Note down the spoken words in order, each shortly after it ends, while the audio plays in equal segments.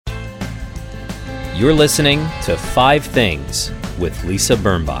You're listening to Five Things with Lisa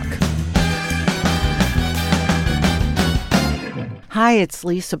Birnbach. Hi, it's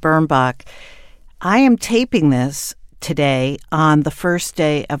Lisa Birnbach. I am taping this today on the first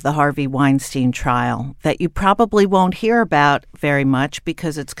day of the Harvey Weinstein trial that you probably won't hear about very much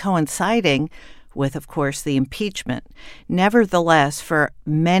because it's coinciding with, of course, the impeachment. Nevertheless, for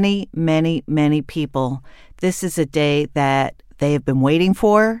many, many, many people, this is a day that they have been waiting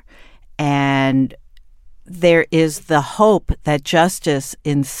for, and there is the hope that justice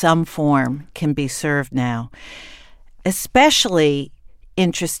in some form can be served now. Especially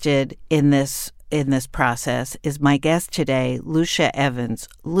interested in this process is my guest today, Lucia Evans.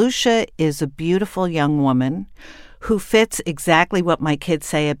 Lucia is a beautiful young woman who fits exactly what my kids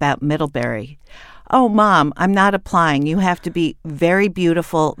say about Middlebury. Oh, Mom, I'm not applying. You have to be very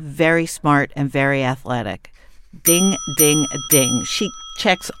beautiful, very smart, and very athletic. Ding, ding, ding. She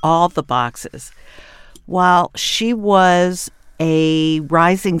checks all the boxes. While she was a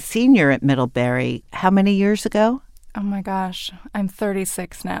rising senior at Middlebury, how many years ago? Oh my gosh, I'm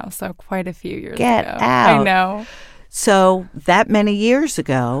 36 now, so quite a few years Get ago. out. I know. So that many years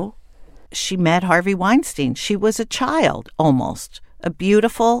ago, she met Harvey Weinstein. She was a child, almost. A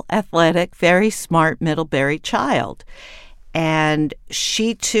beautiful, athletic, very smart Middlebury child. And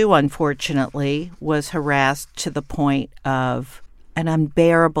she, too, unfortunately, was harassed to the point of an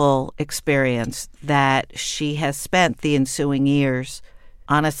unbearable experience that she has spent the ensuing years,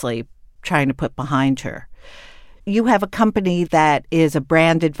 honestly, trying to put behind her. You have a company that is a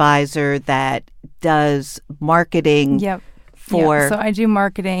brand advisor that does marketing. Yep. For So I do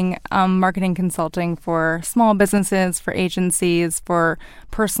marketing consulting for small businesses, for agencies, for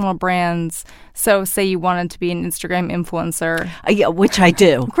personal brands. So say you wanted to be an Instagram influencer. Yeah, which I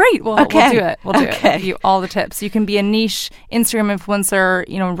do. Great. Well, Okay. we'll do it. We'll do it. Okay. We'll give you all the tips. You can be a niche Instagram influencer,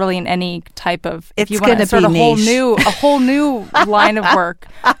 really in any type of, if It's you want to start gonna a be whole new line of work.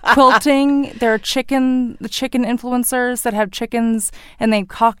 Quilting, there are the chicken influencers that have chickens and they have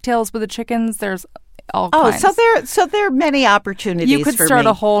cocktails with the chickens. There's all kinds. So there are many opportunities. You could for start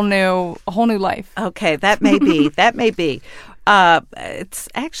me. a whole new life. Okay, that may be. That may be. It's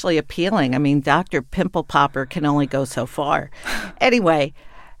actually appealing. I mean, Dr. Pimple Popper can only go so far. Anyway,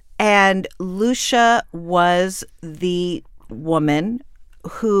 and Lucia was the woman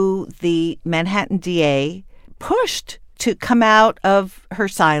who the Manhattan DA pushed to come out of her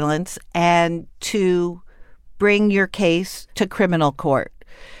silence and to bring your case to criminal court.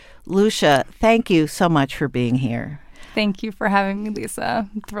 Lucia, thank you so much for being here. Thank you for having me, Lisa.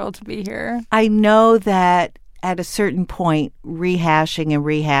 I'm thrilled to be here. I know that at a certain point,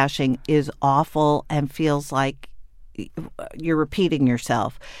 rehashing is awful and feels like you're repeating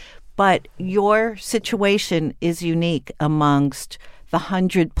yourself. But your situation is unique amongst the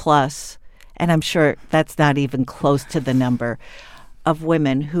 100+, and I'm sure that's not even close to the number, of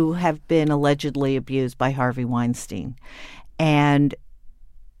women who have been allegedly abused by Harvey Weinstein. And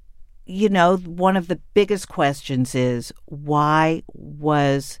one of the biggest questions is, why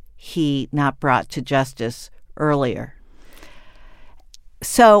was he not brought to justice earlier?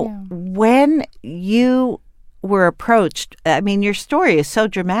 So when you were approached, I mean, your story is so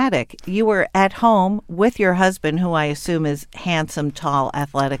dramatic. You were at home with your husband, who I assume is handsome, tall,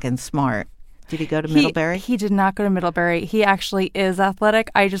 athletic, and smart. Did he go to Middlebury? He did not go to Middlebury. He actually is athletic.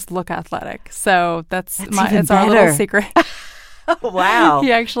 I just look athletic. So it's even our little better. secret. Wow.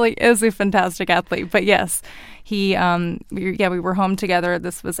 He actually is a fantastic athlete. But yes, we were home together.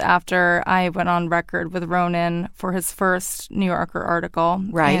 This was after I went on record with Ronan for his first New Yorker article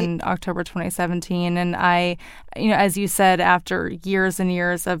in October 2017. And I, as you said, after years and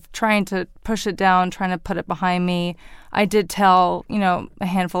years of trying to push it down, trying to put it behind me, I did tell, a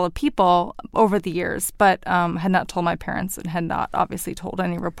handful of people over the years, but had not told my parents and had not obviously told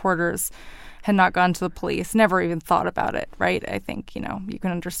any reporters. Had not gone to the police, never even thought about it, right? I think, you can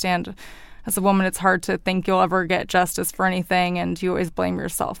understand as a woman, it's hard to think you'll ever get justice for anything, and you always blame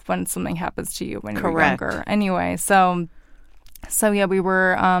yourself when something happens to you when you're younger. Anyway, so we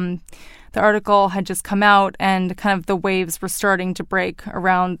were, the article had just come out, and kind of the waves were starting to break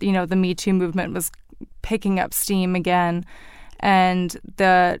around, the Me Too movement was picking up steam again, and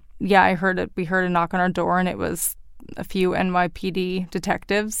I heard it. We heard a knock on our door, and it was a few NYPD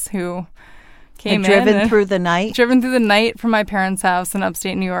detectives who came driven through the night from my parents' house in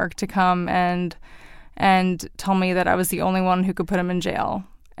upstate New York to come and tell me that I was the only one who could put him in jail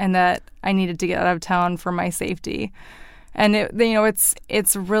and that I needed to get out of town for my safety. And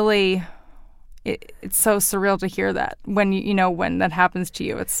it's really it's so surreal to hear that when when that happens to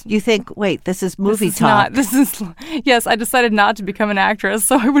you. You think, wait, this is movie talk. Yes, I decided not to become an actress,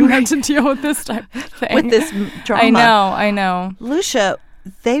 so I wouldn't have to deal with this type of thing. With this drama. I know. Lucia,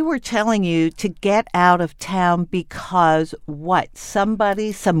 they were telling you to get out of town because what?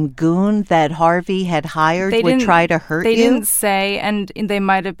 Somebody, some goon that Harvey had hired would try to hurt you? They didn't say, and they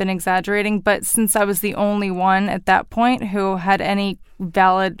might have been exaggerating, but since I was the only one at that point who had any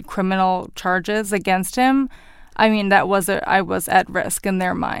valid criminal charges against him, I mean, I was at risk in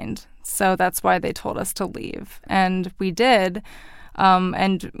their mind. So that's why they told us to leave. And we did.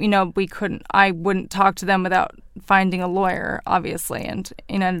 And I wouldn't talk to them without finding a lawyer, obviously, and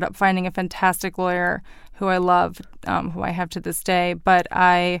ended up finding a fantastic lawyer who I love, who I have to this day. But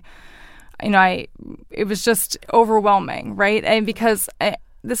it was just overwhelming, right? And because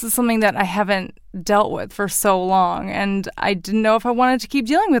this is something that I haven't dealt with for so long, and I didn't know if I wanted to keep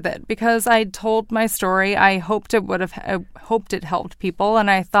dealing with it because I told my story. I hoped it helped people,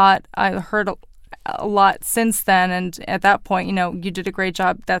 and I thought I heard a lot since then, and at that point, you did a great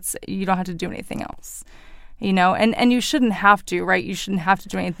job. You don't have to do anything else, and you shouldn't have to, right? You shouldn't have to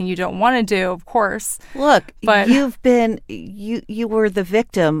do anything you don't want to do, of course. Look, but you were the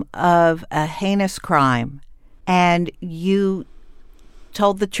victim of a heinous crime, and you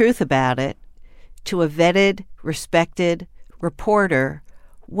told the truth about it to a vetted, respected reporter.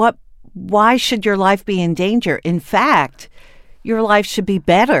 Why should your life be in danger? In fact, your life should be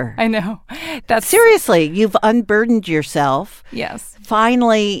better. I know. Seriously, you've unburdened yourself. Yes.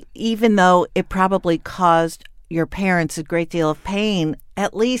 Finally, even though it probably caused your parents a great deal of pain,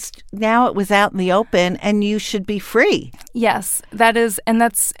 at least now it was out in the open and you should be free. Yes,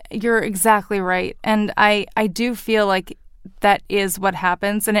 you're exactly right. And I do feel like that is what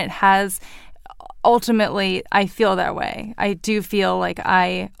happens, and it has. Ultimately, I feel that way. I do feel like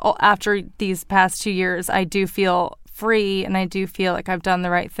after these past 2 years, I do feel free, and I do feel like I've done the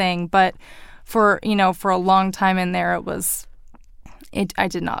right thing. But for a long time in there, I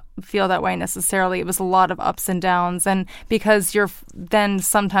did not feel that way necessarily. It was a lot of ups and downs, and because you're then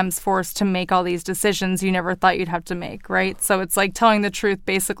sometimes forced to make all these decisions you never thought you'd have to make, right? So it's like telling the truth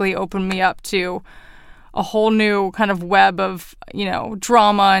basically opened me up to a whole new kind of web of,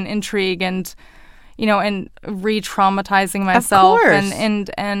 drama and intrigue and, and re-traumatizing myself. Of course.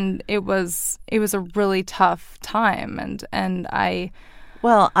 And it was a really tough time. And I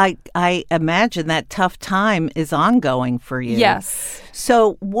imagine that tough time is ongoing for you. Yes.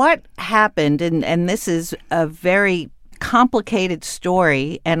 So what happened, and this is a very complicated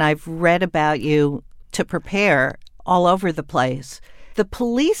story, and I've read about you to prepare all over the place. The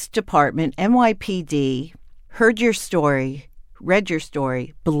police department, NYPD, heard your story, read your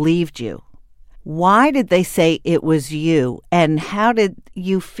story, believed you. Why did they say it was you? And how did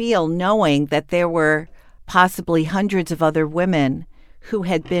you feel knowing that there were possibly hundreds of other women who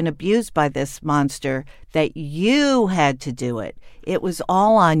had been abused by this monster, that you had to do it? It was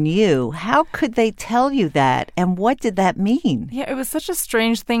all on you. How could they tell you that? And what did that mean? Yeah, it was such a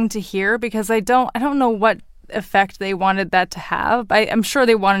strange thing to hear because I don't know what effect they wanted that to have. I'm sure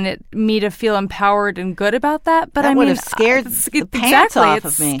they wanted me to feel empowered and good about that, but that would have scared the pants off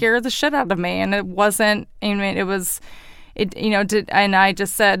of me. It scared the shit out of me, and it wasn't. I mean, and I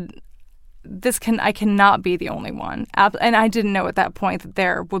just said, I cannot be the only one, and I didn't know at that point that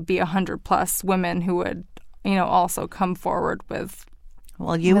there would be 100+ women who would, also come forward with.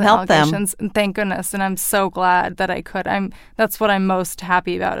 Well, you helped them. And thank goodness. And I'm so glad that I could. That's what I'm most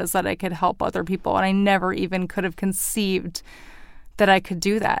happy about, is that I could help other people. And I never even could have conceived that I could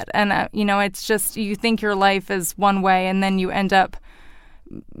do that. And, it's just, you think your life is one way and then you end up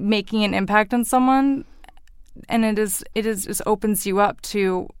making an impact on someone. And it just opens you up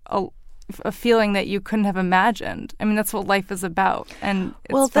to a feeling that you couldn't have imagined. I mean, that's what life is about, and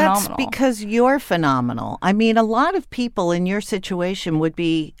it's phenomenal. That's because you're phenomenal. I mean, a lot of people in your situation would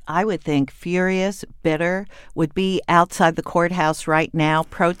be, I would think, furious, bitter, would be outside the courthouse right now,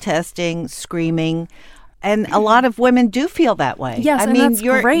 protesting, screaming. And a lot of women do feel that way. Yes, that's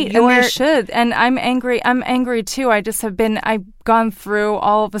great, and they should. And I'm angry. I'm angry too. I've gone through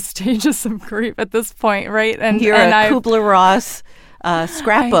all of the stages of grief at this point, right? And you're a Kubler-Ross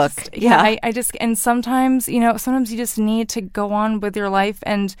scrapbook. And sometimes you just need to go on with your life,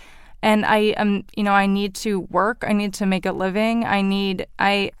 and I need to work. I need to make a living.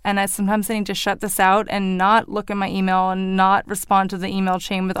 Sometimes I need to shut this out and not look at my email and not respond to the email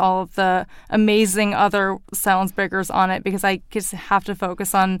chain with all of the amazing other silence breakers on it, because I just have to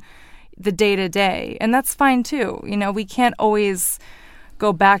focus on the day to day, and that's fine too. We can't always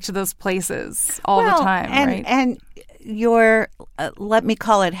go back to those places all the time, right? And your, let me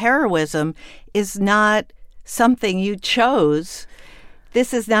call it heroism, is not something you chose.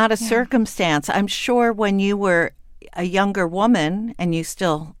 This is not a circumstance. I'm sure when you were a younger woman, and you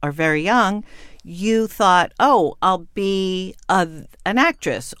still are very young, you thought, oh, I'll be an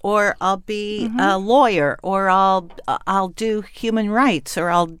actress, or I'll be a lawyer, or I'll do human rights, or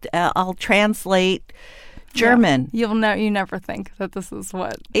I'll translate German. Yeah. You never think that this is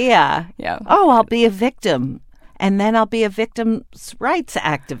what. Yeah. Yeah. Oh, I'll be a victim, and then I'll be a victims' rights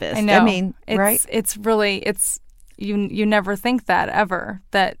activist. I know. I mean, right? It's really You never think that ever.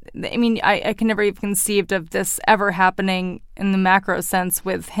 I can never even conceived of this ever happening in the macro sense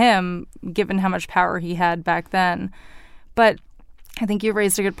with him, given how much power he had back then. But I think you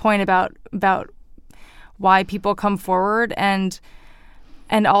raised a good point about why people come forward and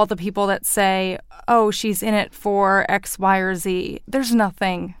all the people that say, "Oh, she's in it for X, Y, or Z." There's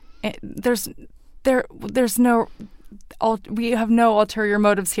nothing. There's no. We have no ulterior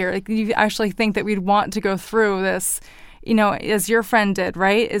motives here. Like, you actually think that we'd want to go through this, as your friend did,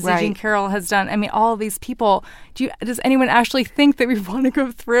 right? As Jean Carroll has done. I mean, all of these people. Does anyone actually think that we want to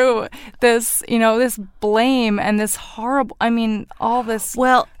go through this, this blame and this horrible? I mean, all this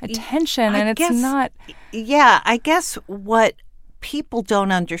attention, and it's not. Yeah, I guess what people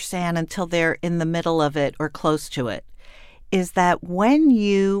don't understand until they're in the middle of it or close to it is that when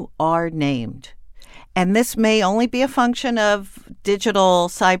you are named. And this may only be a function of digital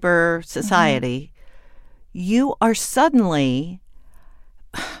cyber society. You are suddenly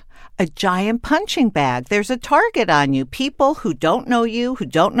a giant punching bag. There's a target on you. People who don't know you, who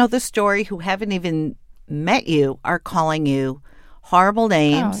don't know the story, who haven't even met you, are calling you horrible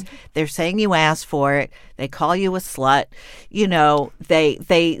names. Oh. They're saying you asked for it. They call you a slut.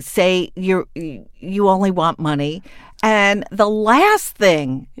 They say you only want money. And the last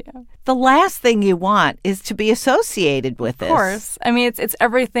thing you want is to be associated with this. Of course. I mean, it's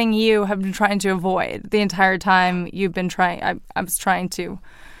everything you have been trying to avoid the entire time you've been trying. I was trying to,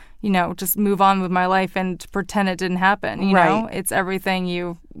 just move on with my life and to pretend it didn't happen. You know, it's everything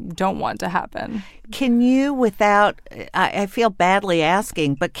you don't want to happen. Can you, I feel badly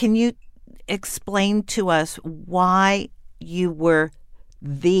asking, but can you explain to us why you were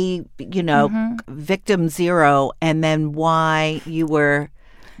the, victim zero, and then why you were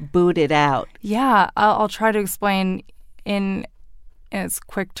booted out? Yeah, I'll try to explain in as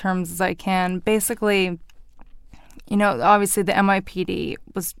quick terms as I can. Basically, obviously the NYPD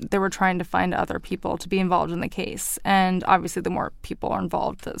they were trying to find other people to be involved in the case. And obviously the more people are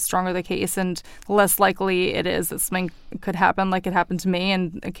involved, the stronger the case, and the less likely it is that something could happen like it happened to me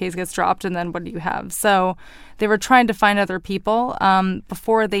and a case gets dropped, and then what do you have? So they were trying to find other people.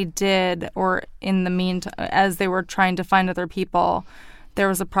 Before they did, or in the meantime, as they were trying to find other people, there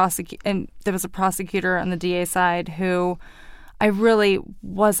was a prosecutor on the DA side who I really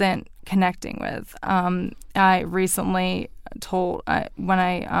wasn't connecting with. I recently when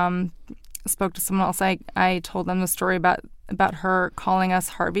I spoke to someone else, I told them the story about her calling us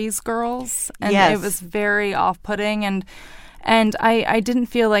Harvey's girls, and it was very off-putting, and I didn't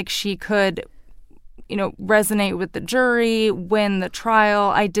feel like she could, resonate with the jury, win the trial.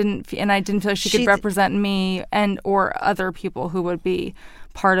 I didn't feel like she could represent me or other people who would be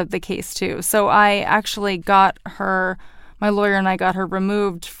part of the case too. So I actually got her. My lawyer and I got her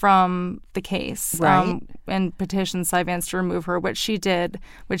removed from the case, and petitioned Cy Vance to remove her, which he did,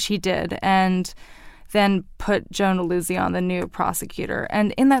 and then put Joan Naluzzi on, the new prosecutor.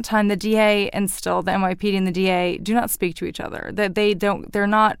 And in that time, the DA and still the NYPD and the DA do not speak to each other. They're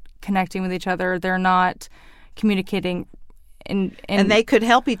not connecting with each other. They're not communicating. And they could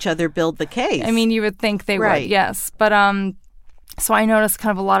help each other build the case. I mean, you would think they would, yes. But so I noticed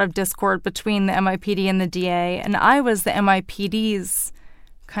kind of a lot of discord between the NYPD and the DA, and I was the NYPD's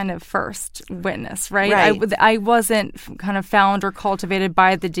kind of first witness, right? I wasn't kind of found or cultivated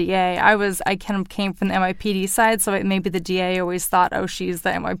by the DA. I kind of came from the NYPD side, so maybe the DA always thought, oh, she's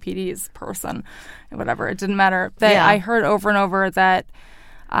the NYPD's person, whatever. It didn't matter. I heard over and over that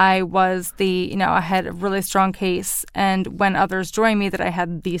I was I had a really strong case, and when others joined me, that I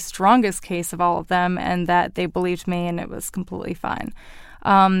had the strongest case of all of them, and that they believed me, and it was completely fine.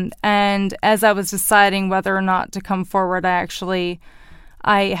 And as I was deciding whether or not to come forward, I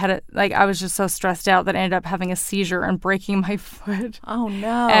was just so stressed out that I ended up having a seizure and breaking my foot. Oh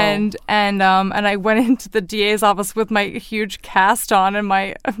no! And I went into the DA's office with my huge cast on, and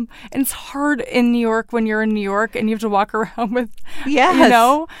and it's hard in New York when you're in New York and you have to walk around with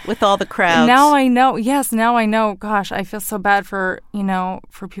with all the crowds. Now I know. Yes, now I know. Gosh, I feel so bad for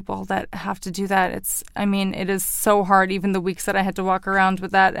people that have to do that. It is so hard. Even the weeks that I had to walk around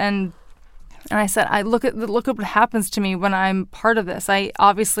with that, and And I said, look at what happens to me when I'm part of this.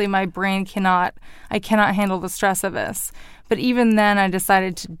 Obviously my brain cannot handle the stress of this. But even then, I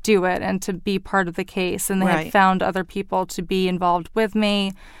decided to do it and to be part of the case. And they had found other people to be involved with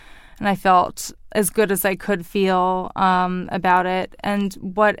me. And I felt as good as I could feel about it. And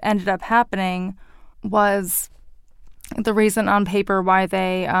what ended up happening was the reason on paper why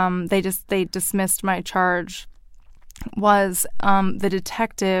they dismissed my charge was the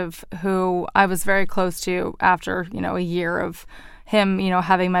detective who I was very close to after, a year of him,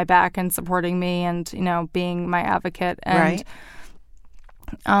 having my back and supporting me and, being my advocate. And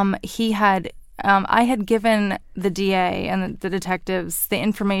he had, I had given the DA and the detectives the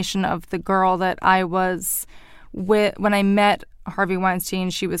information of the girl that I was with. When I met Harvey Weinstein,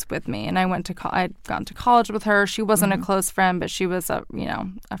 she was with me, and I'd gone to college with her. She wasn't a close friend, but she was a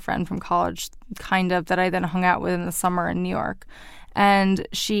friend from college, kind of, that I then hung out with in the summer in New York. And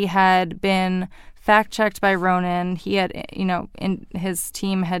she had been fact-checked by Ronan. He had, his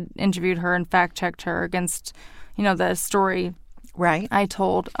team had interviewed her and fact-checked her against, the story I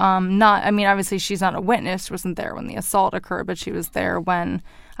told. Obviously she's not a witness. She wasn't there when the assault occurred, but she was there when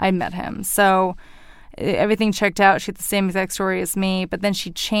I met him. So everything checked out. She had the same exact story as me, but then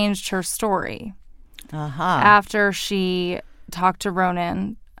she changed her story after she talked to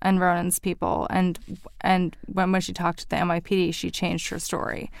Ronan and Ronan's people, and when she talked to the NYPD, she changed her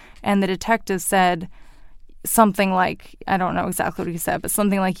story. And the detective said something like, I don't know exactly what he said, but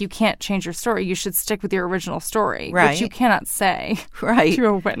something like, you can't change your story. You should stick with your original story, which you cannot say to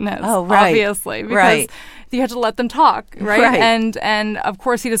a witness, obviously, because you have to let them talk, right? And of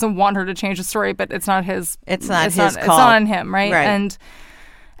course, he doesn't want her to change the story, but it's not his. It's not his call. It's not on him, right?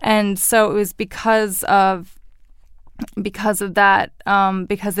 And so it was because of that,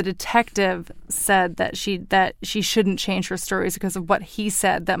 because the detective said that she shouldn't change her stories because of what he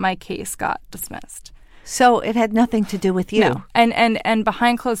said, that my case got dismissed. So it had nothing to do with you. No. And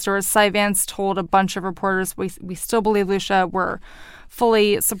behind closed doors, Cy Vance told a bunch of reporters, we still believe Lucia, we're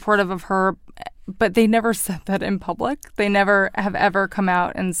fully supportive of her, but they never said that in public. They never have ever come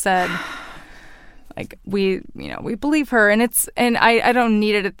out and said, like, we believe her. And I don't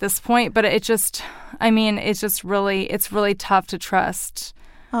need it at this point, but it's really tough to trust.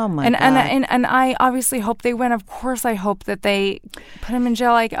 Oh my God. And I obviously hope they win. Of course I hope that they put him in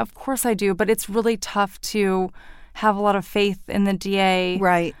jail. Like, of course I do. But it's really tough to have a lot of faith in the DA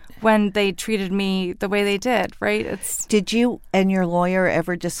when they treated me the way they did, right? Did you and your lawyer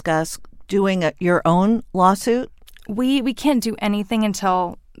ever discuss doing your own lawsuit? We can't do anything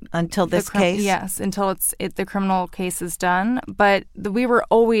until this case? Yes, until the criminal case is done. But we were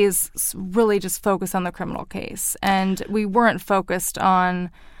always really just focused on the criminal case, and we weren't focused on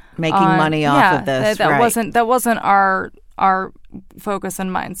making money off of this. That wasn't our focus and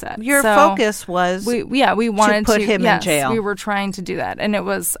mindset. Your focus was we wanted to put him in jail. We were trying to do that, and it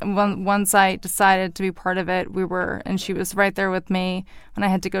was once I decided to be part of it. And she was right there with me when I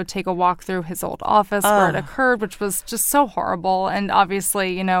had to go take a walk through his old office where it occurred, which was just so horrible. And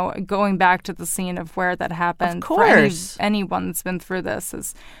obviously, going back to the scene of where that happened, of course, for anyone that's been through this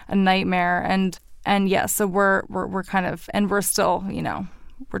is a nightmare. And yeah, so we're kind of, and we're still,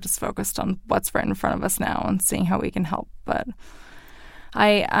 we're just focused on what's right in front of us now and seeing how we can help. But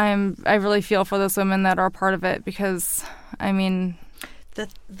I really feel for those women that are part of it, because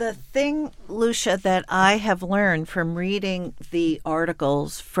the thing, Lucia, that I have learned from reading the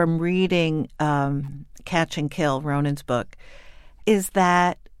articles, from reading Catch and Kill, Ronan's book, is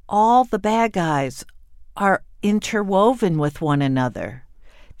that all the bad guys are interwoven with one another.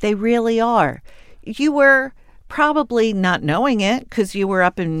 They really are. You were probably not knowing it because you were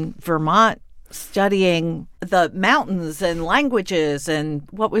up in Vermont studying the mountains and languages. And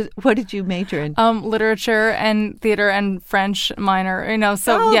what did you major in? Literature and theater and French minor.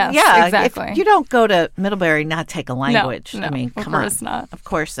 Yes, exactly. If you don't go to Middlebury not take a language. No, come on. Of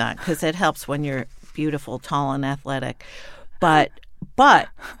course not, because it helps when you're beautiful, tall, and athletic. But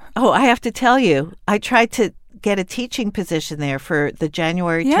I have to tell you, I tried to get a teaching position there for the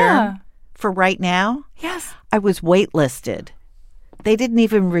January term. For right now, yes, I was waitlisted. They didn't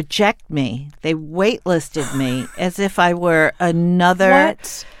even reject me. They waitlisted me as if I were another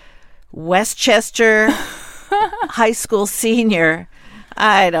Westchester high school senior.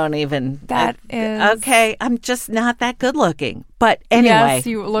 I don't even. That is okay. I'm just not that good looking. But anyway, yes,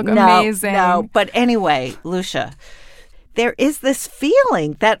 you look amazing. No, but anyway, Lucia, there is this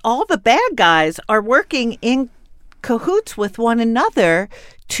feeling that all the bad guys are working in cahoots with one another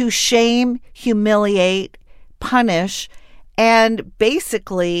to shame, humiliate, punish, and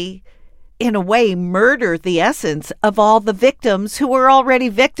basically in a way, murder the essence of all the victims who were already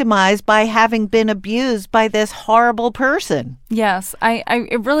victimized by having been abused by this horrible person. Yes,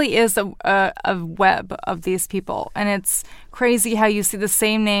 it really is a web of these people, and it's crazy how you see the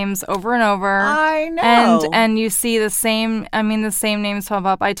same names over and over. I know, and you see the same names pop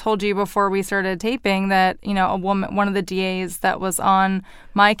up. I told you before we started taping that a woman, one of the DAs that was on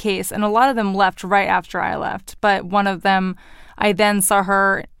my case, and a lot of them left right after I left, but one of them, I then saw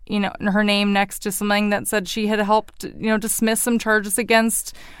her, her name next to something that said she had helped, dismiss some charges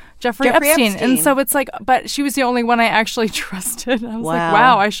against Jeffrey Epstein. And so it's like, but she was the only one I actually trusted. I was like,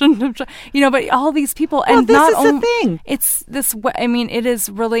 wow, I shouldn't have, but all these people. Well, and this not is the thing. It's this, it is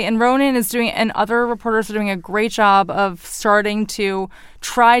really, and Ronan is doing, and other reporters are doing a great job of starting to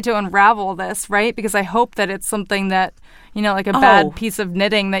try to unravel this, right? Because I hope that it's something that, like a bad piece of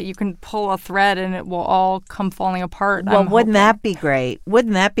knitting that you can pull a thread and it will all come falling apart. Well, wouldn't that be great?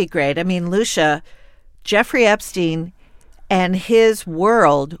 Wouldn't that be great? I mean, Lucia, Jeffrey Epstein and his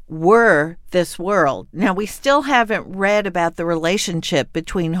world were this world. Now, we still haven't read about the relationship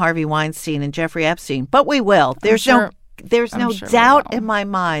between Harvey Weinstein and Jeffrey Epstein, but we will. There's no doubt in my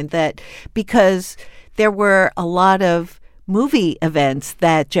mind that because there were a lot of movie events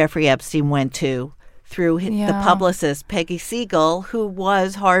that Jeffrey Epstein went to through the publicist, Peggy Siegel, who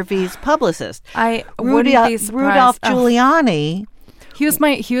was Harvey's publicist. Rudolph Giuliani. He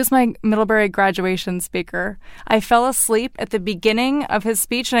was my Middlebury graduation speaker. I fell asleep at the beginning of his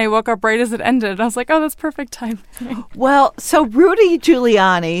speech, and I woke up right as it ended. I was like, oh, that's perfect timing. Well, so Rudy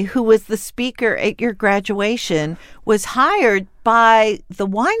Giuliani, who was the speaker at your graduation, was hired by the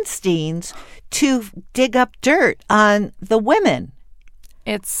Weinsteins to dig up dirt on the women.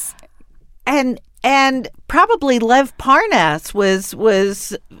 And probably Lev Parnas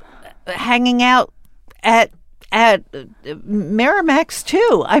was hanging out at Miramax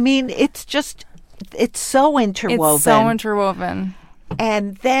too. I mean, it's so interwoven. It's so interwoven.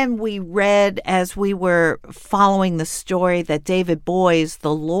 And then we read, as we were following the story, that David Boies,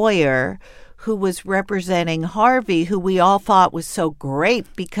 the lawyer who was representing Harvey, who we all thought was so great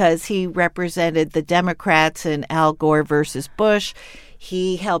because he represented the Democrats in Al Gore versus Bush.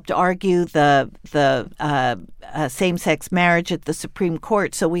 He helped argue the same-sex marriage at the Supreme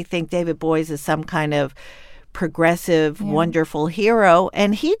Court. So we think David Boies is some kind of progressive, wonderful hero.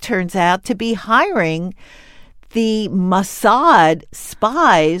 And he turns out to be hiring the Mossad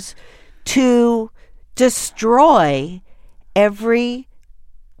spies to destroy every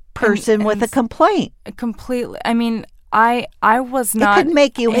person with a complaint. Completely. I mean, I was not. It could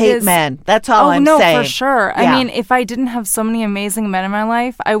make you hate men. That's all I'm saying. Oh, no, for sure. Yeah. I mean, if I didn't have so many amazing men in my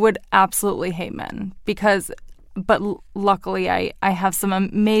life, I would absolutely hate men but luckily I have some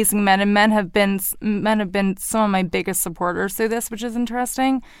amazing men, and men have been some of my biggest supporters through this, which is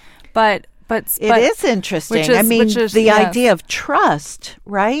interesting. But it is interesting. The idea of trust,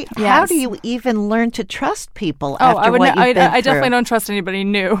 right? Yes. How do you even learn to trust people after what you've been I through? definitely don't trust anybody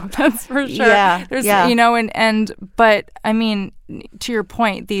new. That's for sure. Yeah, but I mean, to your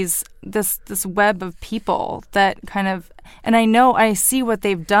point, this web of people that kind of, and I see what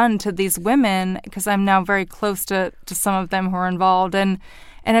they've done to these women because I'm now very close to some of them who are involved, and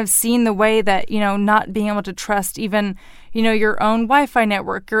I've seen the way that, not being able to trust even, your own Wi-Fi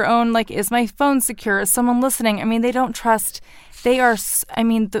network, your own, is my phone secure? Is someone listening? I mean, they don't trust. They are,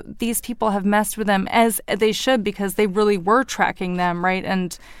 these people have messed with them as they should because they really were tracking them, right?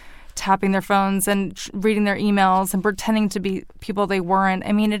 And tapping their phones and reading their emails and pretending to be people they weren't.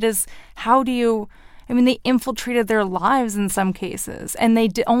 I mean, they infiltrated their lives in some cases. And they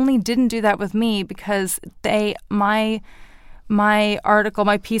only didn't do that with me because my article,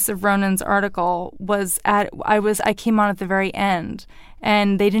 my piece of Ronan's article I came on at the very end,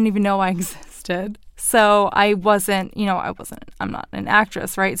 and they didn't even know I existed. So I'm not an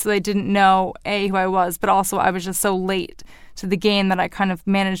actress, right? So they didn't know who I was, but also I was just so late to the game that I kind of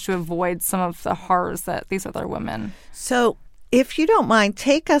managed to avoid some of the horrors that these other women. So if you don't mind,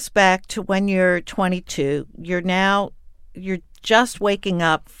 take us back to when you're 22. You're just waking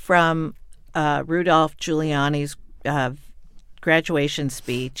up from Rudolph Giuliani's graduation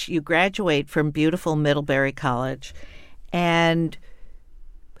speech. You graduate from beautiful Middlebury College, and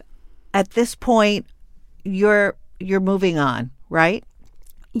at this point, you're moving on, right?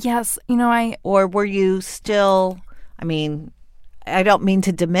 Yes, Or were you still? I mean, I don't mean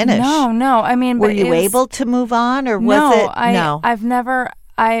to diminish. No. I mean, were you able to move on, or was it? No, I've never.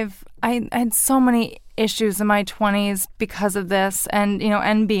 I had so many issues in my 20s because of this, and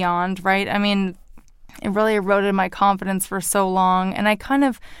and beyond, right? I mean, it really eroded my confidence for so long. And I kind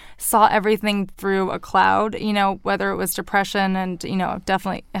of saw everything through a cloud, whether it was depression and,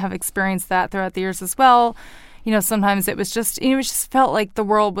 definitely have experienced that throughout the years as well. Sometimes it was just, it just felt like the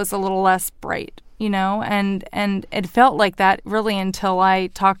world was a little less bright, and it felt like that really until I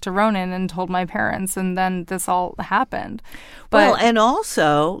talked to Ronan and told my parents, and then this all happened. Well, and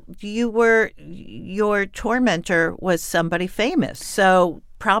also your tormentor was somebody famous. So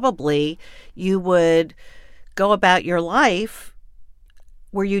probably you would go about your life.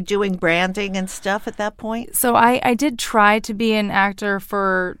 Were you doing branding and stuff at that point? So I did try to be an actor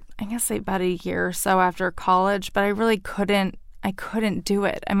for, I guess, about a year or so after college, but I really couldn't do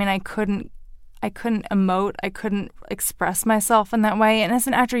it. I mean, I couldn't emote. I couldn't express myself in that way. And as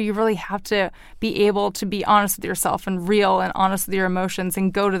an actor, you really have to be able to be honest with yourself and real and honest with your emotions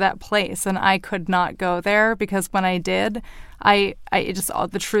and go to that place. And I could not go there because when I did,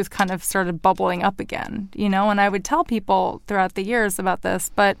 the truth kind of started bubbling up again, and I would tell people throughout the years about this,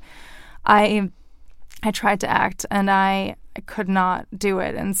 but I tried to act and I could not do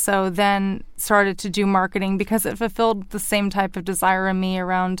it. And so then started to do marketing because it fulfilled the same type of desire in me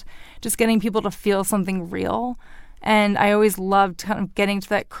around just getting people to feel something real. And I always loved kind of getting to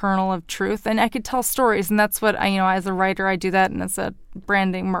that kernel of truth. And I could tell stories. And that's what as a writer, I do that. And as a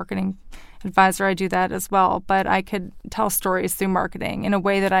branding marketing advisor, I do that as well. But I could tell stories through marketing in a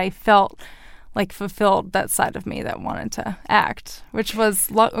way that I felt like fulfilled that side of me that wanted to act, which was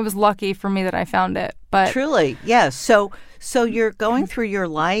it was lucky for me that I found it. But truly, yes. So you're going through your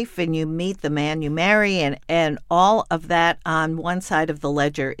life and you meet the man you marry, and all of that on one side of the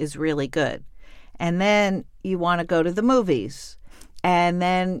ledger is really good. And then you want to go to the movies, and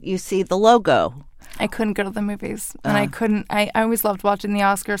then you see the logo. I couldn't go to the movies, and I always loved watching the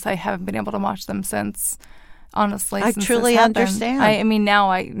Oscars. I haven't been able to watch them since. Honestly, I truly understand. I mean,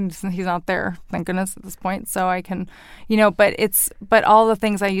 now he's not there, thank goodness, at this point. So I can, but all the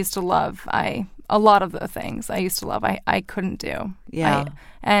things I used to love, a lot of the things I used to love, I couldn't do. Yeah,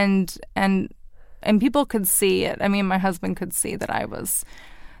 and people could see it. I mean, my husband could see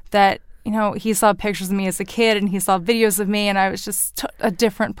that he saw pictures of me as a kid and he saw videos of me, and I was just a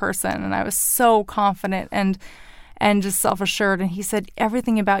different person, and I was so confident and just self-assured. And he said,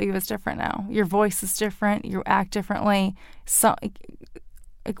 everything about you is different now. Your voice is different. You act differently. So,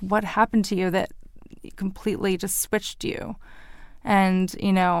 what happened to you that completely just switched you? And,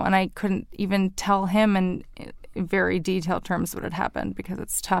 and I couldn't even tell him in very detailed terms what had happened, because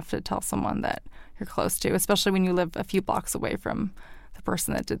it's tough to tell someone that you're close to, especially when you live a few blocks away from the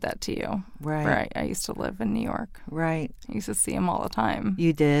person that did that to you. Right. Where I used to live in New York. Right. I used to see him all the time.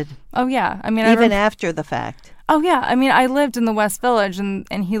 You did? Oh, yeah. I mean, even after the fact? Oh, yeah. I mean, I lived in the West Village, and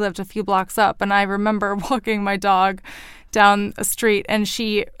he lived a few blocks up. And I remember walking my dog down a street, and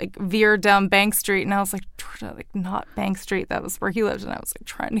she veered down Bank Street. And I was like, Georgia, not Bank Street. That was where he lived. And I was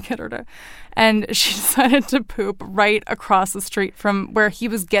trying to get her to. And she decided to poop right across the street from where he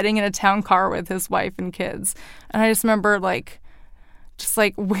was getting in a town car with his wife and kids. And I just remember, just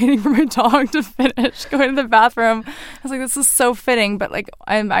waiting for my dog to finish, going to the bathroom. I was like, this is so fitting. But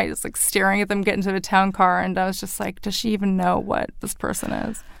I was staring at them get into the town car, and I was just like, does she even know what this person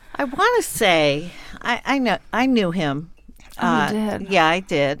is? I want to say, I knew him. Oh, you did? Yeah, I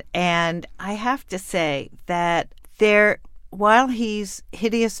did. And I have to say that while he's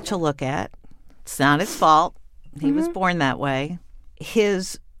hideous to look at, it's not his fault. He was born that way.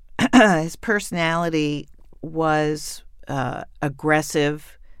 His personality was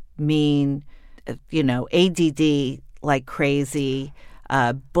aggressive, mean, ADD like crazy,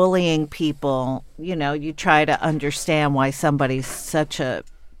 bullying people. You try to understand why somebody's such a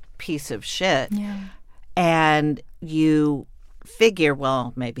piece of shit. Yeah. And you figure,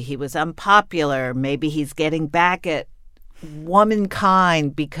 well, maybe he was unpopular. Maybe he's getting back at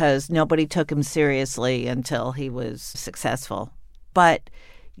womankind because nobody took him seriously until he was successful. But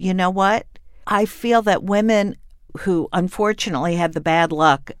you know what? I feel that women who unfortunately had the bad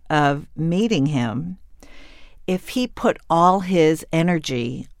luck of meeting him, if he put all his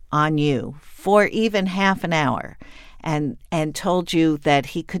energy on you for even half an hour and told you that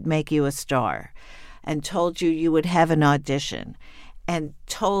he could make you a star, and told you you would have an audition, and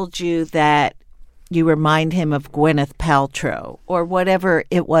told you that you remind him of Gwyneth Paltrow or whatever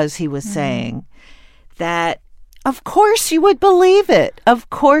it was he was saying, that of course you would believe it.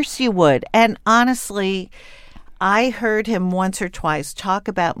 Of course you would. And honestly, I heard him once or twice talk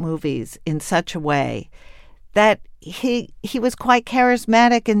about movies in such a way that he was quite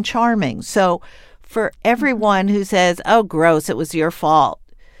charismatic and charming. So for everyone who says, oh, gross, it was your fault,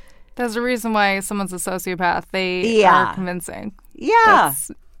 there's a reason why someone's a sociopath. They are convincing. Yeah.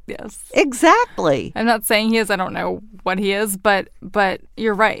 Yes. Exactly. I'm not saying he is. I don't know what he is, but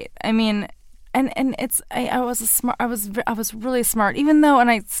you're right. I mean, and it's I was really smart, even though,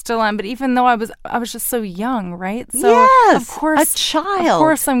 and I still am, but even though I was just so young, right? So yes, of course, a child. Of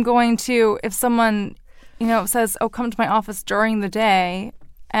course, I'm going to, if someone, says, "Oh, come to my office during the day,"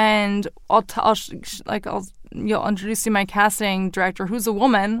 and you'll introduce you to my casting director, who's a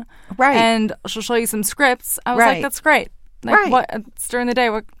woman, right? And she'll show you some scripts. I was like, "That's great." Like, right. What? It's during the day.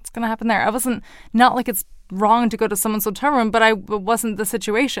 What's going to happen there? I wasn't, not like it's wrong to go to someone's hotel room, but it wasn't the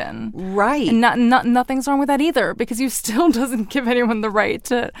situation. Right. And nothing's wrong with that either, because you still doesn't give anyone the right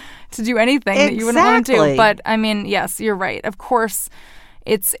to do anything that you wouldn't want to do. But I mean, yes, you're right. Of course,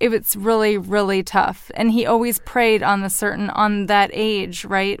 it's really, really tough. And he always preyed on that age,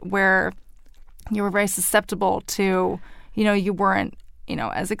 right, where you were very susceptible to, you weren't,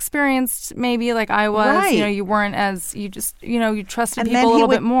 as experienced maybe like I was, right. You weren't as, you just, you trusted people a little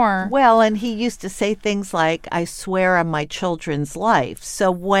bit more. Well, and he used to say things like, "I swear on my children's life." So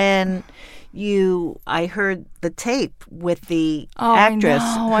when I heard the tape with the actress.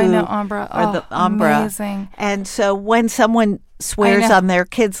 I know, Ambra. Ambra. Amazing. And so when someone swears on their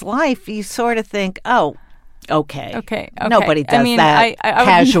kid's life, you sort of think, oh, okay. Nobody does that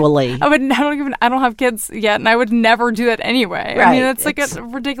casually. I don't have kids yet, and I would never do that anyway. Right. I mean, it's like a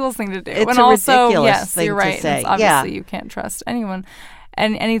ridiculous thing to do. It's and a also, ridiculous yes, thing you're right. to say. It's obviously, you can't trust anyone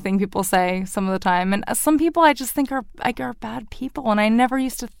and anything people say some of the time. And some people I just think are bad people, and I never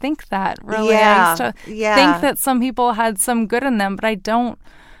used to think that, really. Yeah. I used to think that some people had some good in them, but I don't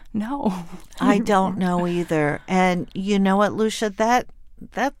know. I don't know either. And you know what, Lucia?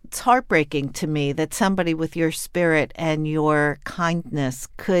 That's heartbreaking to me, that somebody with your spirit and your kindness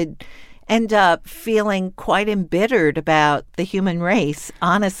could end up feeling quite embittered about the human race,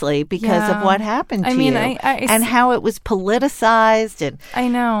 honestly, because of what happened to you. And how it was politicized, and I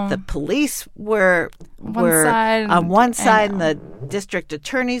know the police were on one side and the district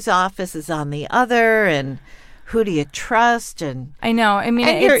attorney's office is on the other, and who do you trust? And I know. I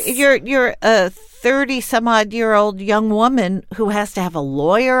mean, you're a 30-some-odd-year-old young woman who has to have a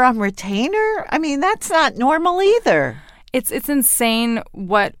lawyer on retainer. I mean, that's not normal either. It's insane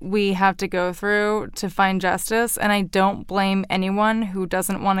what we have to go through to find justice, and I don't blame anyone who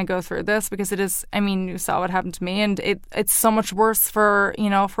doesn't want to go through this, because it is, I mean, you saw what happened to me, and it's so much worse for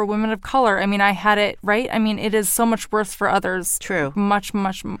women of color. I mean, I had it, right? I mean, it is so much worse for others. True. Much,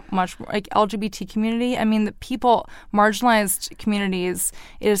 much, much, like LGBT community. I mean, the people, marginalized communities,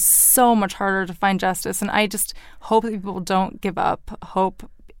 it is so much harder to find justice, and I just hope that people don't give up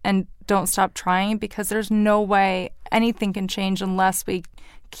hope and don't stop trying, because there's no way anything can change unless we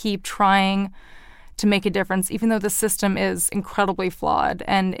keep trying to make a difference, even though the system is incredibly flawed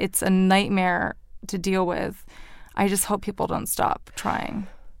and it's a nightmare to deal with. I just hope people don't stop trying.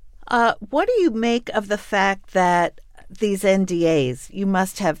 What do you make of the fact that these NDAs, you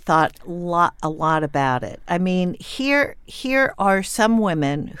must have thought a lot about it? I mean, here are some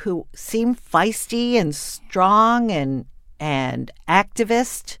women who seem feisty and strong and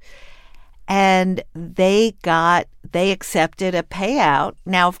activist, and they accepted a payout.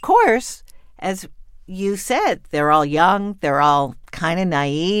 Now, of course, as you said, they're all young, they're all kind of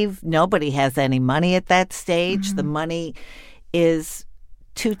naive. Nobody has any money at that stage. Mm-hmm. The money is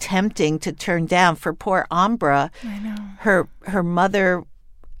too tempting to turn down. For poor Ambra, I know. Her mother,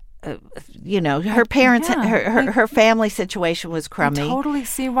 her parents, her family situation was crummy. I totally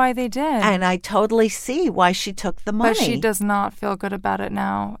see why they did. And I totally see why she took the money. But she does not feel good about it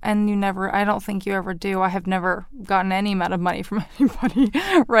now. And I don't think you ever do. I have never gotten any amount of money from anybody,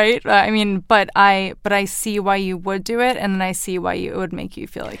 right? I mean, but I see why you would do it, and then I see why it would make you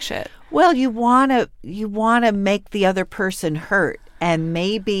feel like shit. Well, you want to make the other person hurt. And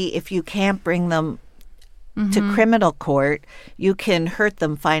maybe if you can't bring them to criminal court, you can hurt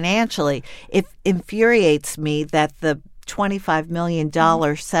them financially. It infuriates me that the $25 million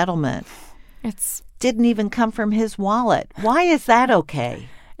settlement didn't even come from his wallet. Why is that okay?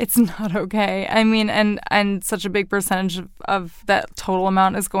 It's not okay. I mean, and such a big percentage of that total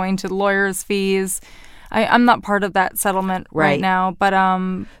amount is going to lawyers' fees. I'm not part of that settlement right now, but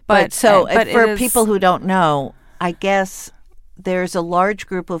for people who don't know, I guess there's a large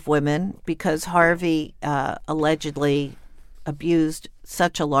group of women, because Harvey allegedly abused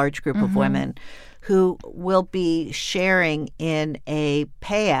such a large group of women, who will be sharing in a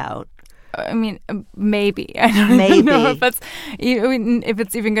payout. I mean, maybe. I don't know if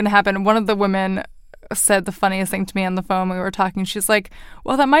it's even going to happen. One of the women said the funniest thing to me on the phone when we were talking. She's like,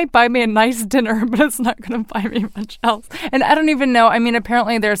 well, that might buy me a nice dinner, but it's not going to buy me much else. And I don't even know. I mean,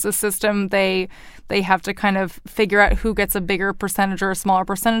 apparently there's a system. They they have to kind of figure out who gets a bigger percentage or a smaller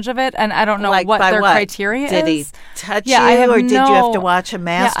percentage of it. And I don't know like what their what? criteria Did is. Did he touch you, or did you have to watch him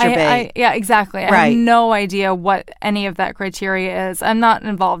masturbate? Yeah, exactly. Right. I have no idea what any of that criteria is. I'm not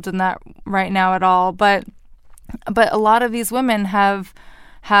involved in that right now at all. But a lot of these women have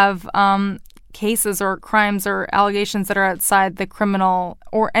cases or crimes or allegations that are outside the criminal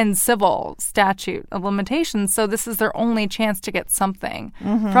and civil statute of limitations. So this is their only chance to get something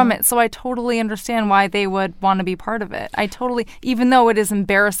from it. So I totally understand why they would want to be part of it. Even though it is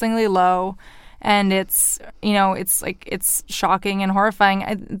embarrassingly low and it's shocking and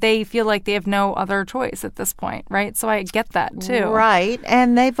horrifying, they feel like they have no other choice at this point, right? So I get that too. Right.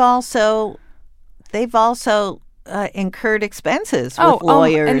 And they've also incurred expenses with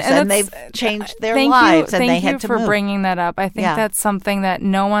lawyers, and they've changed their lives, and they had to move. Thank you for bringing that up. I think that's something that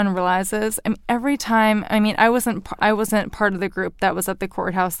no one realizes. Every time, I wasn't part of the group that was at the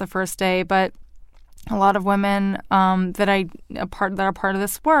courthouse the first day, but a lot of women that are part of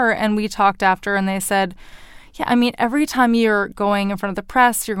this were, and we talked after, and they said, yeah, every time you're going in front of the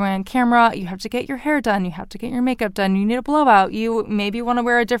press, you're going on camera, you have to get your hair done, you have to get your makeup done, you need a blowout, you maybe want to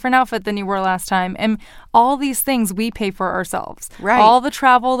wear a different outfit than you wore last time. And all these things we pay for ourselves. Right. All the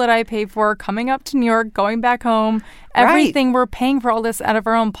travel that I pay for, coming up to New York, going back home, everything, we're paying for all this out of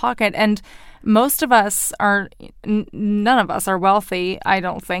our own pocket. And most of us none of us are wealthy, I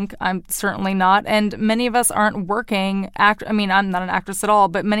don't think. I'm certainly not. And many of us aren't working. I'm not an actress at all,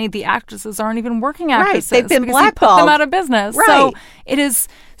 but many of the actresses aren't even working actresses. Right, they've been blackballed. Put them out of business. Right. So it is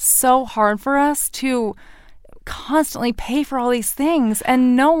so hard for us to constantly pay for all these things,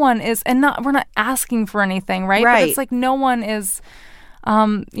 and no one is, we're not asking for anything, right? But it's like no one is.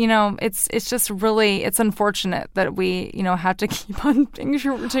 It's just really, it's unfortunate that we, have to keep on,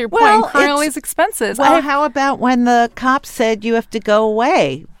 to your point, incurring all these expenses. Well, how about when the cops said you have to go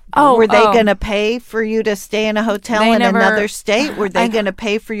away? Were they going to pay for you to stay in a hotel in another state? Were they going to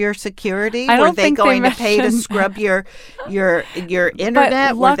pay for your security? Were they going to pay to scrub your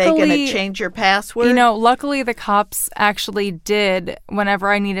internet? Were they going to change your password? Luckily the cops actually did, whenever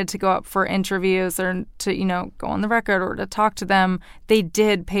I needed to go up for interviews or to, go on the record or to talk to them, they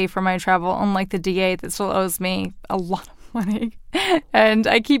did pay for my travel, unlike the DA that still owes me a lot of money. And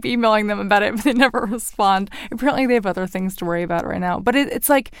I keep emailing them about it, but they never respond. Apparently they have other things to worry about right now. But it's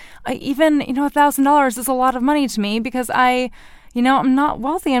like, even, $1,000 is a lot of money to me, because I'm not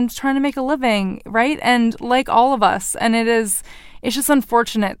wealthy. I'm just trying to make a living, right? And like all of us. And it's just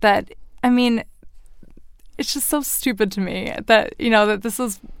unfortunate that, it's just so stupid to me that, that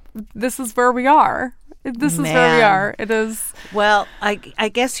this is where we are. This is where we are. It is. Well, I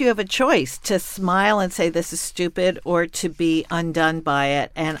guess you have a choice to smile and say this is stupid, or to be undone by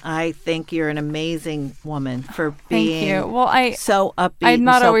it. And I think you're an amazing woman for being so upbeat. I'm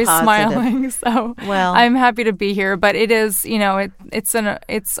not and so always positive. smiling, so I'm happy to be here. But it is,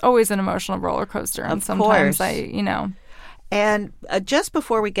 it's always an emotional roller coaster, and sometimes And just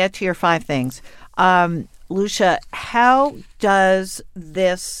before we get to your 5 things, Lucia, how does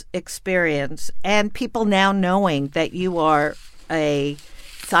this experience, and people now knowing that you are a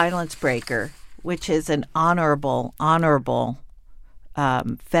silence breaker, which is an honorable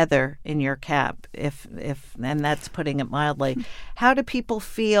feather in your cap, if and that's putting it mildly, how do people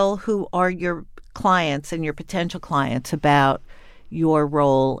feel who are your clients and your potential clients about your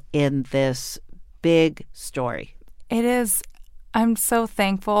role in this big story? It is. I'm so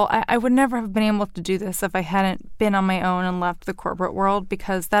thankful. I would never have been able to do this if I hadn't been on my own and left the corporate world,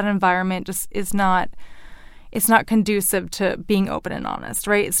 because that environment just is not, it's not conducive to being open and honest,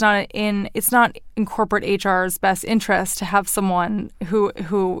 right? It's not in corporate HR's best interest to have someone who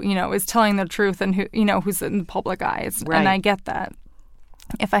is telling the truth and who's in the public eyes. Right. And I get that.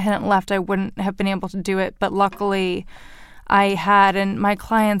 If I hadn't left, I wouldn't have been able to do it. But luckily I had, and my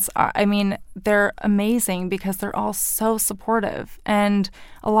clients are, they're amazing because they're all so supportive. And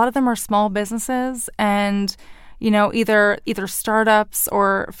a lot of them are small businesses and, either startups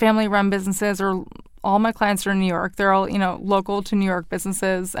or family-run businesses, or all my clients are in New York. They're all, local to New York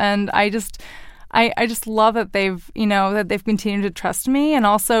businesses. And I just love that they've continued to trust me, and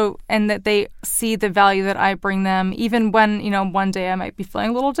that they see the value that I bring them, even when, one day I might be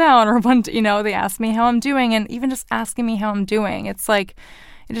feeling a little down, or they ask me how I'm doing, and even just asking me how I'm doing. It's like,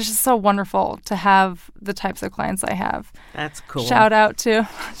 it is just so wonderful to have the types of clients I have. That's cool. Shout out to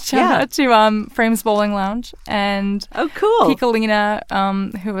Frames Bowling Lounge and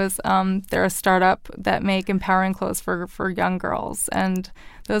Piccolina, who is they're a startup that make empowering clothes for young girls, and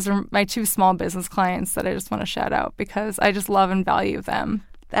those are my 2 small business clients that I just want to shout out because I just love and value them.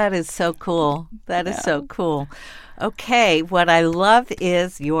 That is so cool. That is so cool. Okay, what I love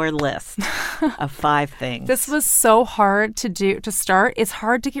is your list of 5 things. This was so hard to start. It's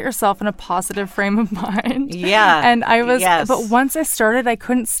hard to get yourself in a positive frame of mind. Yeah. And but once I started, I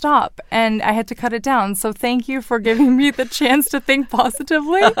couldn't stop and I had to cut it down. So thank you for giving me the chance to think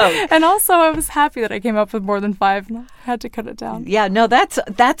positively. And also I was happy that I came up with more than 5 and I had to cut it down. Yeah, no, that's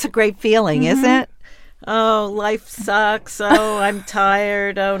a great feeling, isn't it? Oh, life sucks. Oh, I'm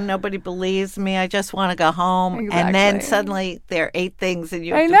tired. Oh, nobody believes me. I just want to go home. Exactly. And then suddenly there are 8 things that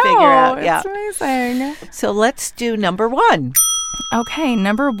you have to figure out. Yeah, it's amazing. So let's do number 1. Okay,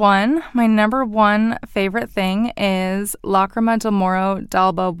 number 1. My number 1 favorite thing is Lacrima del Moro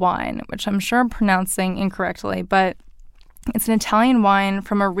d'Alba wine, which I'm sure I'm pronouncing incorrectly, but it's an Italian wine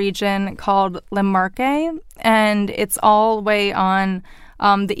from a region called Le Marche, and it's all the way on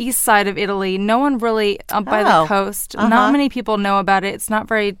the east side of Italy. No one really by the coast. Not many people know about it. It's not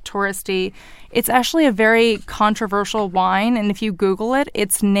very touristy. It's actually a very controversial wine, and if you Google it,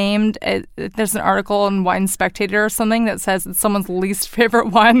 it's named. There's an article in Wine Spectator or something that says it's someone's least favorite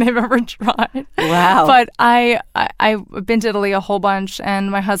wine they've ever tried. Wow! But I've been to Italy a whole bunch, and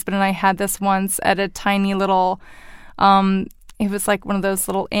my husband and I had this once at a tiny little. It was like one of those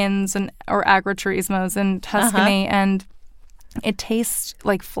little inns or agriturismos in Tuscany, and it tastes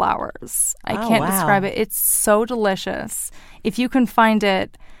like flowers. I can't describe it. It's so delicious. If you can find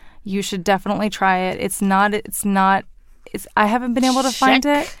it, you should definitely try it. I haven't been able to find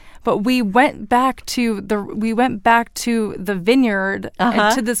it, but we went back to the vineyard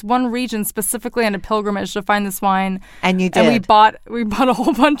to this one region specifically on a pilgrimage to find this wine. And you did. And we bought a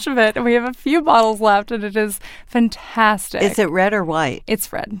whole bunch of it, and we have a few bottles left, and it is fantastic. Is it red or white?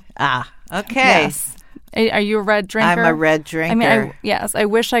 It's red. Ah, okay. Yes. Are you a red drinker? I'm a red drinker. I mean, yes. I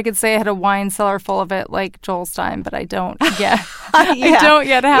wish I could say I had a wine cellar full of it like Joel's time, but I don't yet. I don't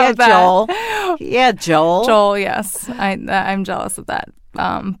yet have that. Joel. Yeah, Joel. Joel, yes. I'm jealous of that.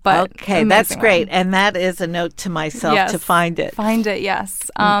 But okay, that's great. And that is a note to myself to find it. Find it, yes.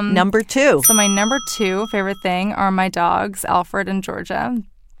 Number 2. So my number 2 favorite thing are my dogs, Alfred and Georgia,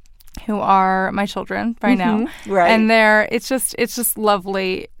 who are my children right now. Right. And it's just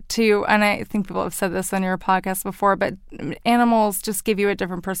lovely and I think people have said this on your podcast before, but animals just give you a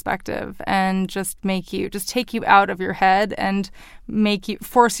different perspective and just take you out of your head and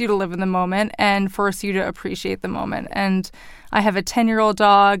force you to live in the moment and force you to appreciate the moment. And I have a 10-year-old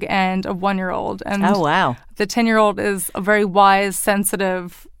dog and a 1-year-old. And oh, wow. The 10-year-old is a very wise,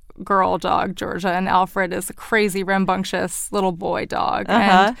 sensitive girl dog, Georgia, and Alfred is a crazy, rambunctious little boy dog.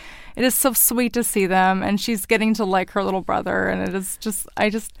 And it is so sweet to see them, and she's getting to like her little brother, and I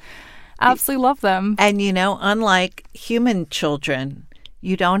just absolutely love them. And, unlike human children,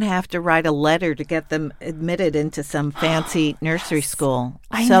 you don't have to write a letter to get them admitted into some fancy nursery school.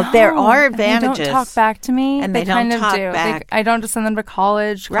 I know. There are advantages. And they don't talk back to me. And they don't talk back. I don't just send them to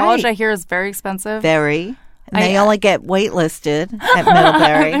college. College, I hear, is very expensive. Very. And they only get waitlisted at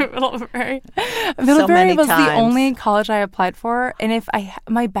Middlebury. Middlebury was the only college I applied for, and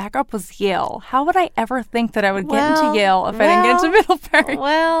my backup was Yale. How would I ever think that I would get into Yale if I didn't get into Middlebury?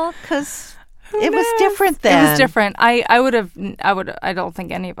 Well, because it was different then. It was different. I don't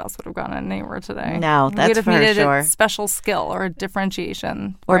think any of us would have gone anywhere today. No, that's for sure. We'd have needed a special skill or a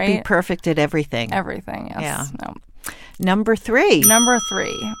differentiation. Or be perfect at everything. Everything, yes. Yeah. No. Number 3.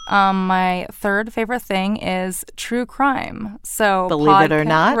 My third favorite thing is true crime. So believe it or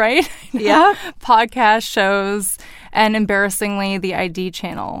not, right? Yeah, podcast shows, and embarrassingly, the ID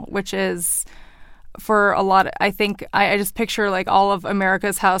channel, which is for a lot. I think I just picture like all of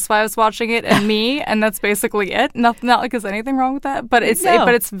America's Housewives watching it, and me, and that's basically it. Not like there's anything wrong with that, but it's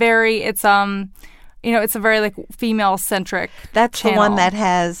it's a very like female centric. That's channel. The one that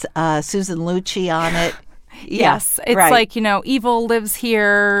has Susan Lucci on it. Yes, it's like evil lives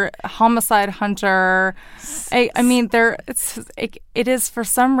here, homicide hunter. I mean, it is for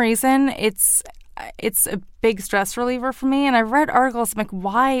some reason it's a big stress reliever for me. And I've read articles. I'm like,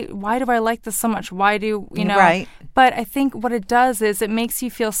 why do I like this so much? Why do Right. But I think what it does is it makes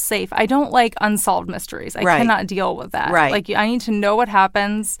you feel safe. I don't like unsolved mysteries. I cannot deal with that. Right. Like I need to know what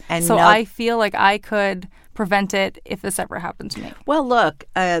happens, and I feel like I could prevent it if this ever happened to me. Well, look,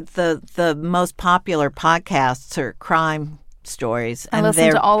 the most popular podcasts are crime stories. I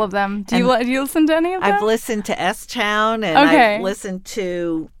listen to all of them. Do you listen to any of them? I've listened to S-Town, and I've listened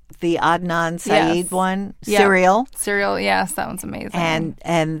to the Adnan Syed one, Serial. Serial, yes, that one's amazing.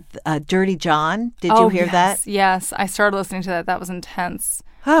 And Dirty John. Did you hear that? Yes, I started listening to that. That was intense.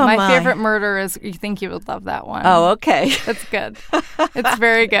 Oh, my favorite murder is, you think you would love that one. Oh, okay. It's good. It's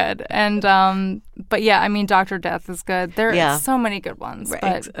very good. And, but yeah, I mean, Dr. Death is good. There are so many good ones.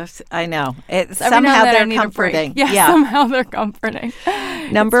 Right. But I know. Somehow they're comforting. Yeah, somehow they're comforting.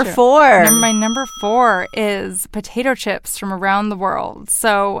 Number 4. My number 4 is potato chips from around the world.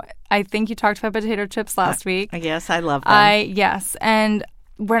 So I think you talked about potato chips last week. Yes, I love them. Yes. And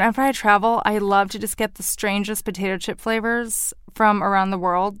whenever I travel, I love to just get the strangest potato chip flavors from around the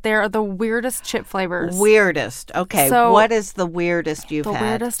world. They're the weirdest chip flavors. Weirdest. Okay. So what is the weirdest you've had? The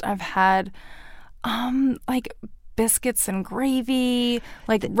weirdest I've had, like biscuits and gravy,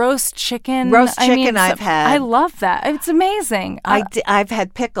 like roast chicken. I've had. I love that. It's amazing. I've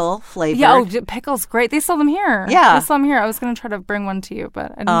had pickle flavor. Yeah, pickle's great. They sell them here. Yeah. They sell them here. I was going to try to bring one to you,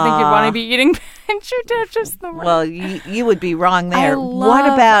 but I didn't think you'd want to be eating potato chips in the morning. Well, you would be wrong there. What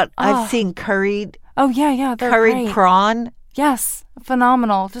about, I've seen curried. Oh, yeah. They're curried great. prawn. Yes.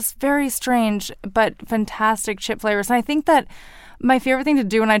 Phenomenal. Just very strange, but fantastic chip flavors. And I think that my favorite thing to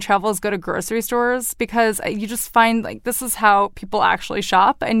do when I travel is go to grocery stores, because you just find like this is how people actually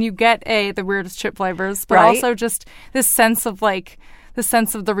shop, and you get the weirdest chip flavors, but also just this sense of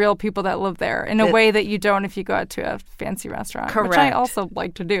the real people that live there in a way that you don't if you go out to a fancy restaurant. Correct. Which I also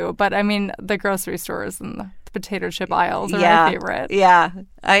like to do. But I mean, the grocery stores and the potato chip aisles are my favorite. Yeah,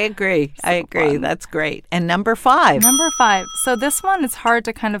 I agree. Fun. That's great. And number 5. Number 5. So this one is hard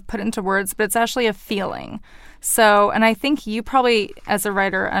to kind of put into words, but it's actually a feeling. So, and I think you probably, as a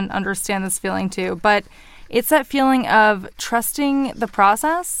writer, understand this feeling too, but it's that feeling of trusting the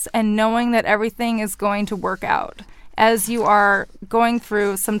process and knowing that everything is going to work out as you are going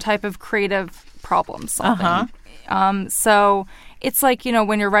through some type of creative problem solving. So it's like,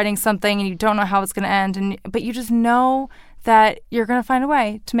 when you're writing something and you don't know how it's going to end, but you just know that you're going to find a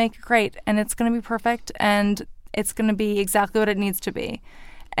way to make it great, and it's going to be perfect, and it's going to be exactly what it needs to be.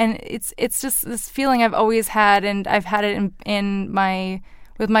 And it's just this feeling I've always had, and I've had it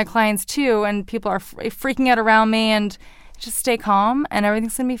with my clients too. And people are freaking out around me, and just stay calm, and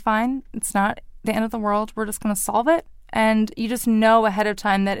everything's gonna be fine. It's not the end of the world. We're just gonna solve it, and you just know ahead of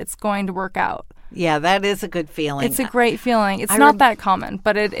time that it's going to work out. Yeah, that is a good feeling. It's a great feeling. It's not that common,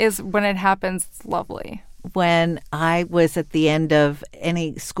 but it is when it happens. It's lovely. When I was at the end of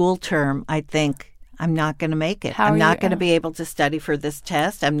any school term, I'd think, I'm not going to make it. I'm not going to be able to study for this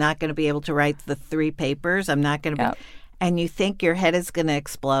test. I'm not going to be able to write the 3 papers. I'm not going to be. And you think your head is going to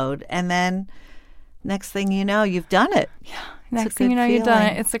explode. And then next thing you know, you've done it. Yeah. Next thing you know, you've done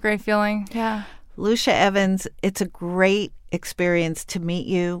it. It's a great feeling. Yeah. Lucia Evans, it's a great experience to meet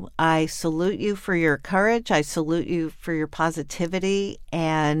you. I salute you for your courage. I salute you for your positivity.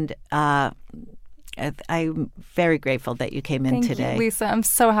 And I'm very grateful that you came in today. Thank you, Lisa. I'm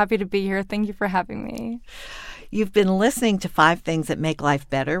so happy to be here. Thank you for having me. You've been listening to 5 Things That Make Life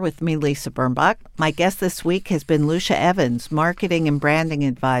Better with me, Lisa Birnbach. My guest this week has been Lucia Evans, marketing and branding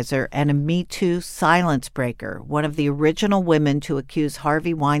advisor and a Me Too silence breaker, one of the original women to accuse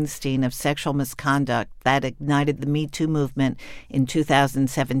Harvey Weinstein of sexual misconduct that ignited the Me Too movement in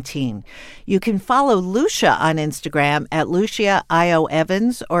 2017. You can follow Lucia on Instagram at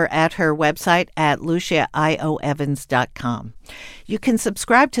LuciaIOEvans or at her website at LuciaIOEvans.com. You can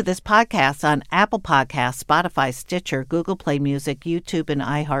subscribe to this podcast on Apple Podcasts, Spotify, Stitcher, Google Play Music, YouTube, and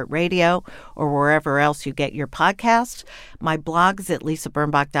iHeartRadio, or wherever else you get your podcasts. My blog is at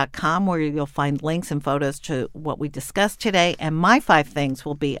lisabirnbach.com, where you'll find links and photos to what we discussed today, and my 5 things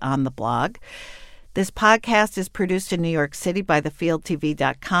will be on the blog. This podcast is produced in New York City by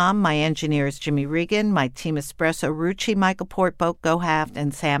thefieldtv.com. My engineer is Jimmy Regan. My team is Espresso Rucci, Michael Portboak, Go Haft,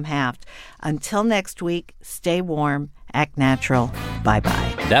 and Sam Haft. Until next week, stay warm, act natural.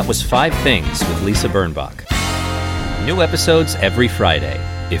 Bye-bye. That was 5 Things with Lisa Birnbach. New episodes every Friday,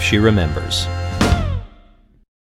 if she remembers.